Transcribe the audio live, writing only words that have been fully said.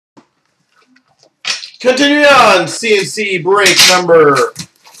Continuing on, CNC break number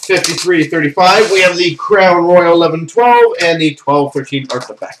 5335. We have the Crown Royal 1112 and the 1213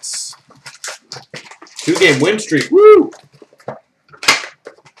 Artifacts. 2-game win streak. Woo!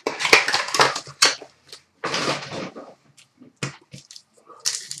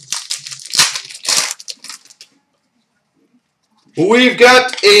 We've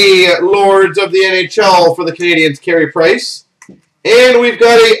got a Lords of the NHL for the Canadiens, Carey Price. And we've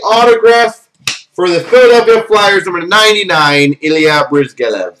got a autograph for the Philadelphia Flyers, number 99, Ilya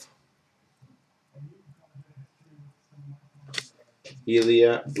Bryzgalov.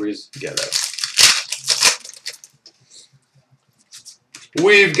 Ilya Bryzgalov.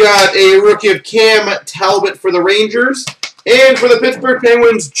 We've got a rookie of Cam Talbot for the Rangers. And for the Pittsburgh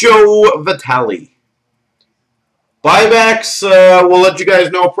Penguins, Joe Vitale. Buybacks, we'll let you guys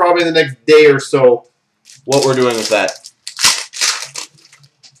know probably the next day or so what we're doing with that.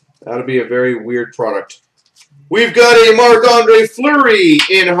 That'll be a very weird product. We've got a Marc-Andre Fleury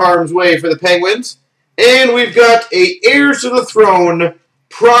in harm's way for the Penguins. And we've got a Heirs to the Throne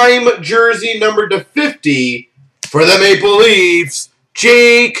prime jersey numbered to 50 for the Maple Leafs,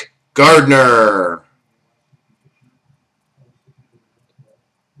 Jake Gardiner.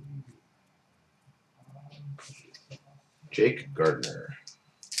 Jake Gardiner.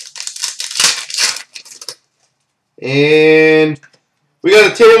 And we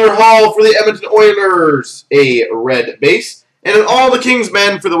got a Taylor Hall for the Edmonton Oilers, a red base. And an All the King's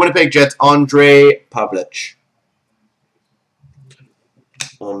Men for the Winnipeg Jets, Ondrej Pavelec.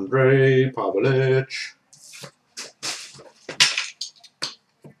 Ondrej Pavelec.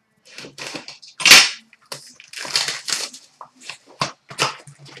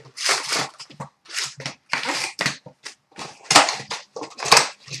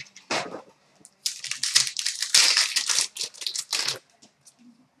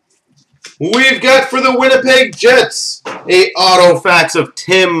 We've got for the Winnipeg Jets a autofax of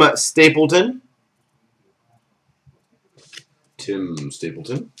Tim Stapleton. Tim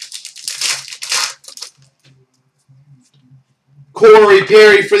Stapleton. Corey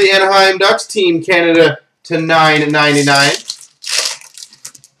Perry for the Anaheim Ducks, Team Canada to $9.99.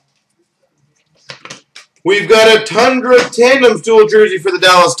 We've got a Tundra Tandems dual jersey for the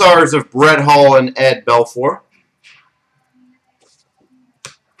Dallas Stars of Brett Hall and Ed Belfour.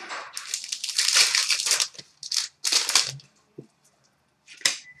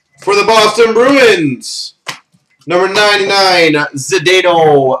 For the Boston Bruins, number 99,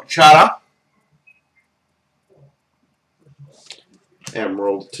 Zdeno Chara.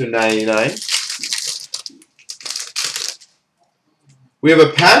 Emerald to 99. We have a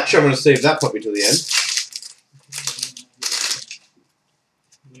patch. I'm going to save that puppy to the end.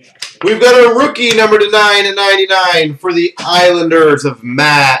 We've got a rookie number to 9/99 for the Islanders of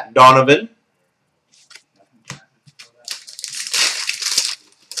Matt Donovan.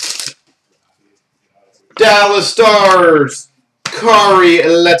 Dallas Stars, Kari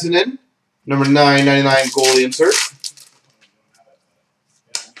Lehtinen, number 9/99 goalie insert.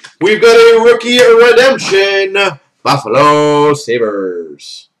 We've got a rookie redemption, Buffalo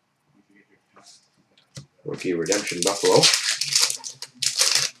Sabres. Rookie redemption, Buffalo.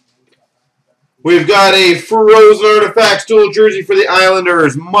 We've got a Frozen Artifacts dual jersey for the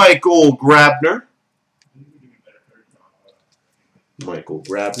Islanders, Michael Grabner. Michael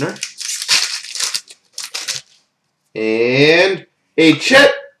Grabner. And a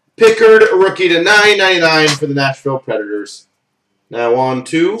Chet Pickard rookie to $9.99 for the Nashville Predators. Now on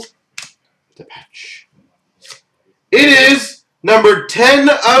to the patch. It is number 10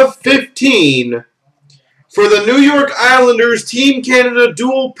 of 15 for the New York Islanders Team Canada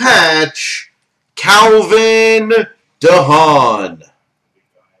dual patch, Calvin DeHaan.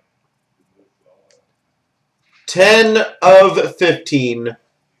 10 of 15,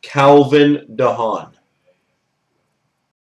 Calvin DeHaan.